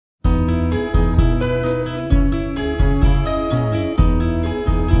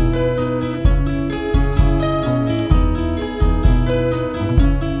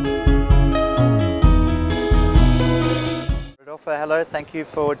Rodolfo, thank you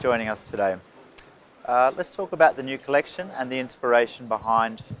for joining us today. Let's talk about the new collection and the inspiration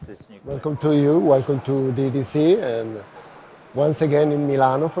behind this new collection. Welcome to you, welcome to Dedece, and once again in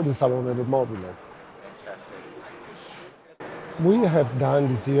Milano for the Salone del Mobile. Fantastic. We have done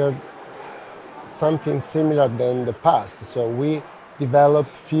this year something similar than the past. So we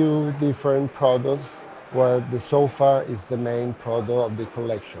developed few different products where the sofa is the main product of the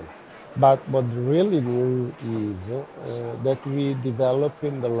collection. But what really new is that we develop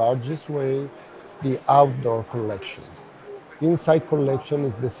in the largest way the outdoor collection. Inside collection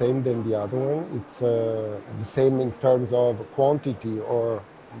is the same than the other one. It's the same in terms of quantity or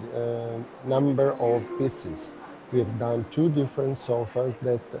number of pieces. We have done two different sofas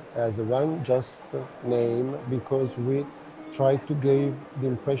that has one just name because we try to give the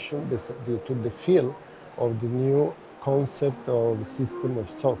impression to the feel of the new concept of system of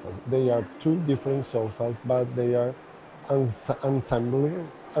sofas. They are two different sofas, but they are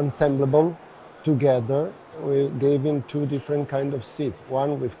ensemblable together. We gave in two different kind of seats,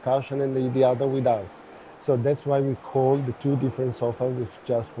 one with cushion and the other without. So that's why we call the two different sofas with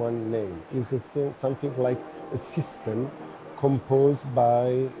just one name. It's something like a system composed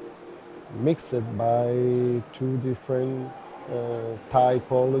by, mixed by two different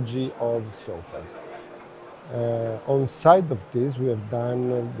typology of sofas. On side of this, we have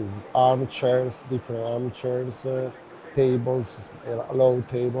done armchairs, different armchairs, tables, low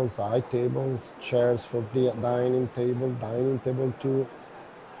tables, high tables, chairs for the dining table too,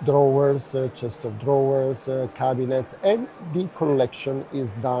 drawers, chest of drawers, cabinets, and the collection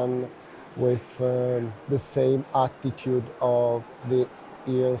is done with the same attitude of the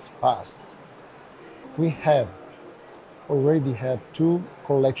years past. We already have two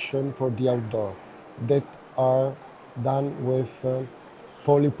collections for the outdoor that are done with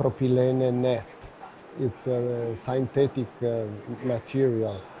polypropylene net. It's a synthetic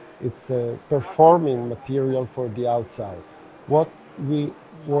material. It's a performing material for the outside. What we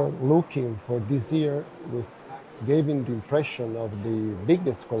were looking for this year, with giving the impression of the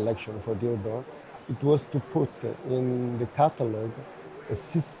biggest collection for the outdoor, it was to put in the catalog a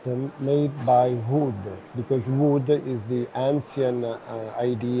system made by wood, because wood is the ancient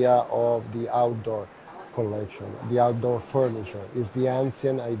idea of the outdoor collection. The outdoor furniture is the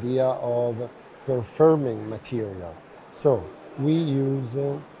ancient idea of performing material. So we use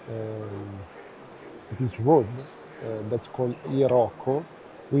this wood that's called Iroko.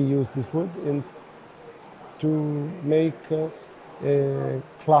 We use this wood to make a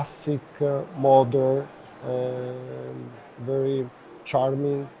classic, modern, very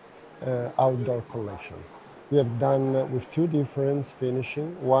charming outdoor collection. We have done with two different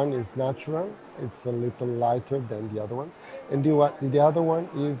finishing. One is natural, it's a little lighter than the other one. And the other one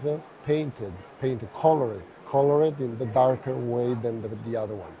is painted, colored in the darker way than the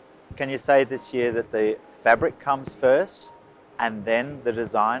other one. Can you say this year that the fabric comes first and then the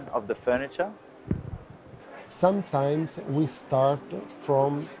design of the furniture? Sometimes we start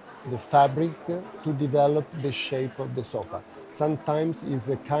from the fabric to develop the shape of the sofa. Sometimes it's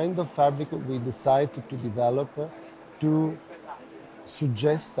a kind of fabric we decide to develop to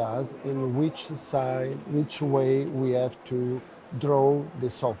suggest us in which way we have to draw the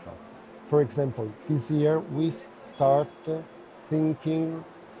sofa. For example, this year we start thinking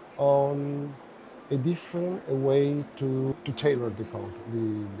on a different way to tailor the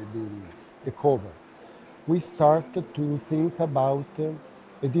cover. We start to think about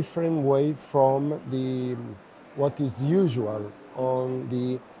a different way from what is usual on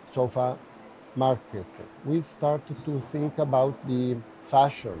the sofa market. We started to think about the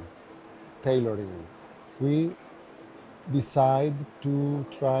fashion tailoring. We decide to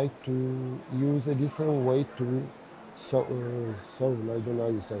try to use a different way to I don't know how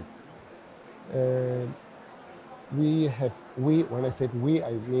you say. When I said we,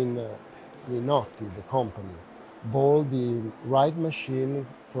 I mean Minotti, the company, bought the right machine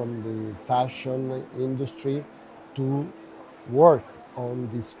from the fashion industry to work on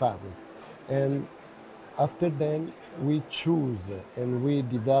this fabric. And after then, we choose and we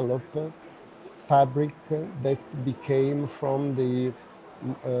develop fabric that became from the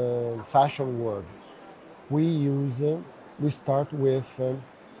fashion world. We start with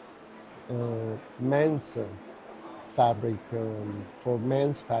men's fabric for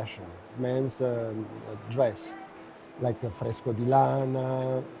men's fashion, men's dress, like a fresco di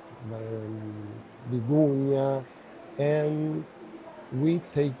lana, bigugna, and we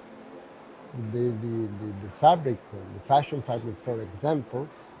take the fabric, the fashion fabric, for example,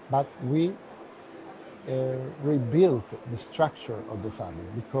 but we rebuilt the structure of the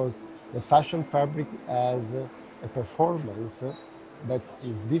fabric, because the fashion fabric has a performance that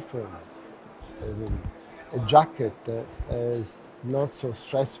is different. A jacket is not so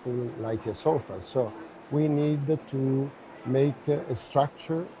stressful like a sofa. So we need to make a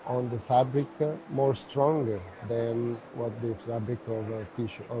structure on the fabric more stronger than what the fabric of a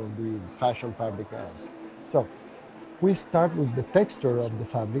t-shirt or the fashion fabric has. So we start with the texture of the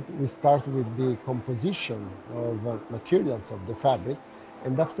fabric, we start with the composition of materials of the fabric,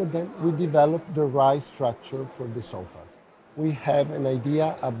 and after that we develop the right structure for the sofas. We have an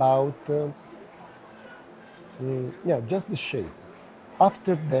idea about yeah, just the shape.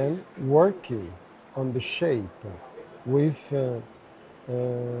 After then, working on the shape with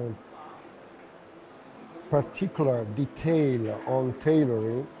particular detail on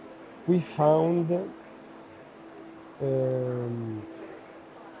tailoring, we found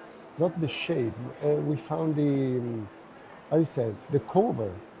not the shape, we found the, I said, the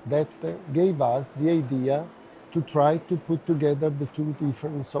cover that gave us the idea to try to put together the two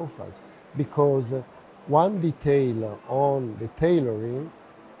different sofas, because one detail on the tailoring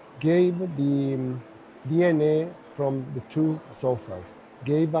gave the DNA from the two sofas,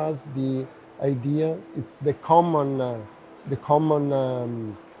 gave us the idea, it's the common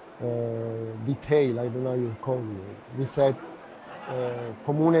detail, I don't know how you call it. We said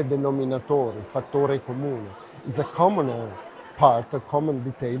comune denominatore, fattore comune. It's a common part, a common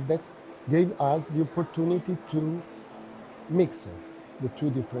detail that gave us the opportunity to mix the two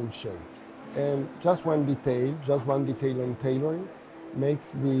different shapes. And just one detail on tailoring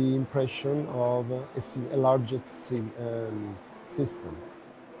makes the impression of a larger system.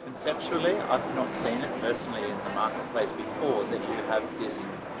 Conceptually, I've not seen it personally in the marketplace before, that you have this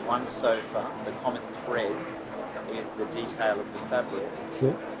one sofa, the common thread is the detail of the fabric.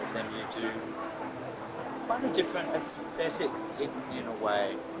 So, But then you do quite a different aesthetic in a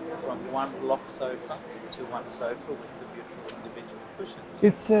way, from one block sofa to one sofa with the beautiful individual cushions.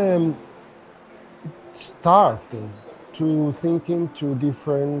 it's starting to thinking to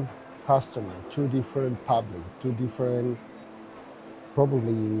different customers, to different public, to different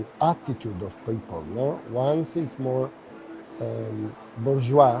probably attitude of people. No, one is more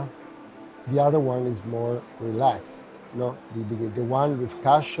bourgeois, the other one is more relaxed. No, the one with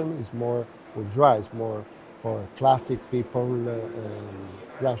cushion is more bourgeois, is more for classic people,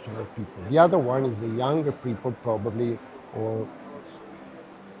 rational people. The other one is the younger people probably, or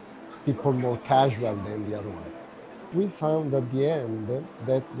people more casual than the other one. We found at the end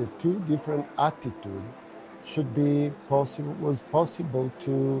that the two different attitudes should be possible, was possible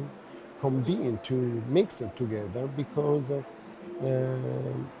to combine, to mix it together, because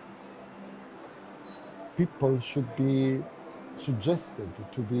people should be suggested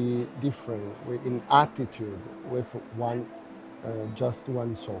to be different in attitude with one, just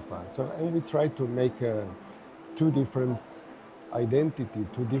one sofa. So, and we try to make two different identity,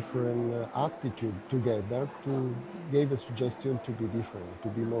 two different attitude together to give a suggestion to be different, to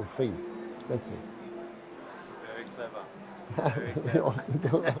be more free. That's it. It's very clever. Very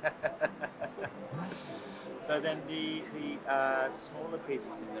clever. So then the smaller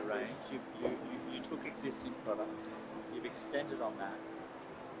pieces in the range, you took existing product, you've extended on that,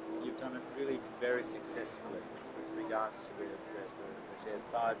 you've done it really very successfully with regards to the chair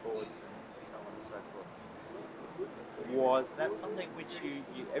sideboards and so on and so forth. Was that something which you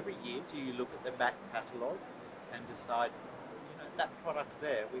every year do you look at the back catalogue and decide, that product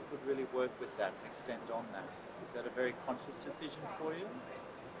there, we could really work with that and extend on that? Is that a very conscious decision for you?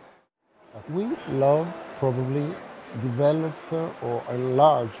 We love probably develop or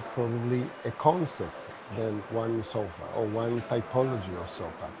enlarge probably a concept than one sofa or one typology of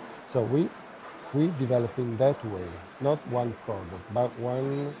sofa. So we develop in that way, not one product, but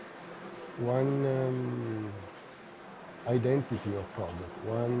one identity of product,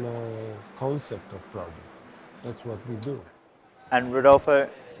 one concept of product. That's what we do. And Rodolfo,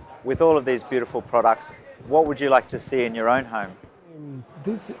 with all of these beautiful products, what would you like to see in your own home?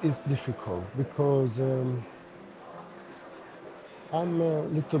 This is difficult because I'm a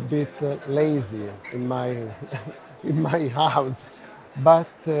little bit lazy in my in my house, but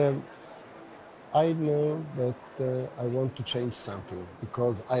I know that I want to change something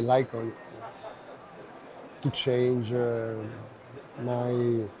because I like to change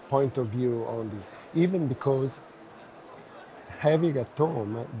my point of view on it. Even because having at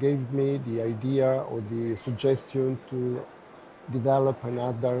home gave me the idea or the suggestion to develop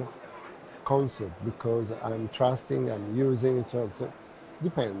another concept, because I'm trusting, I'm using, so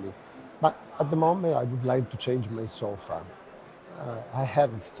depending. But at the moment, I would like to change my sofa. I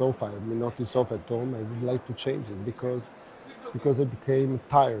have a sofa, a Minotti sofa at home. I would like to change it because I became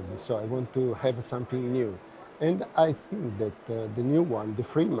tired. So I want to have something new. And I think that the new one, the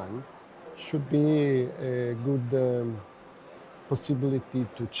Freeman, should be a good possibility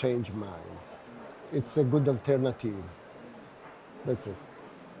to change mine. It's a good alternative. That's it.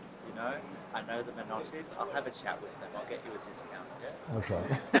 You know, I know the Minottis. I'll have a chat with them. I'll get you a discount. Yeah.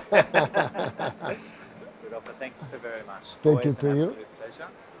 Okay. Rodolfo, thank you so very much. Thank you Always an to you. absolute pleasure.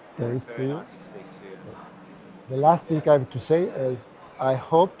 Thanks It's to very you. nice to speak to you. The last thing I have to say is I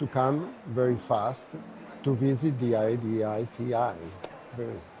hope to come very fast to visit the IDICI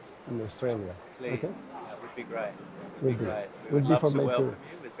in Australia. Please, Okay? that would be great. Would be Will be. great. We Will would be love for to me too. welcome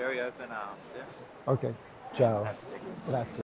you with very open arms. Yeah? Ok, ciao. Fantastic. Grazie.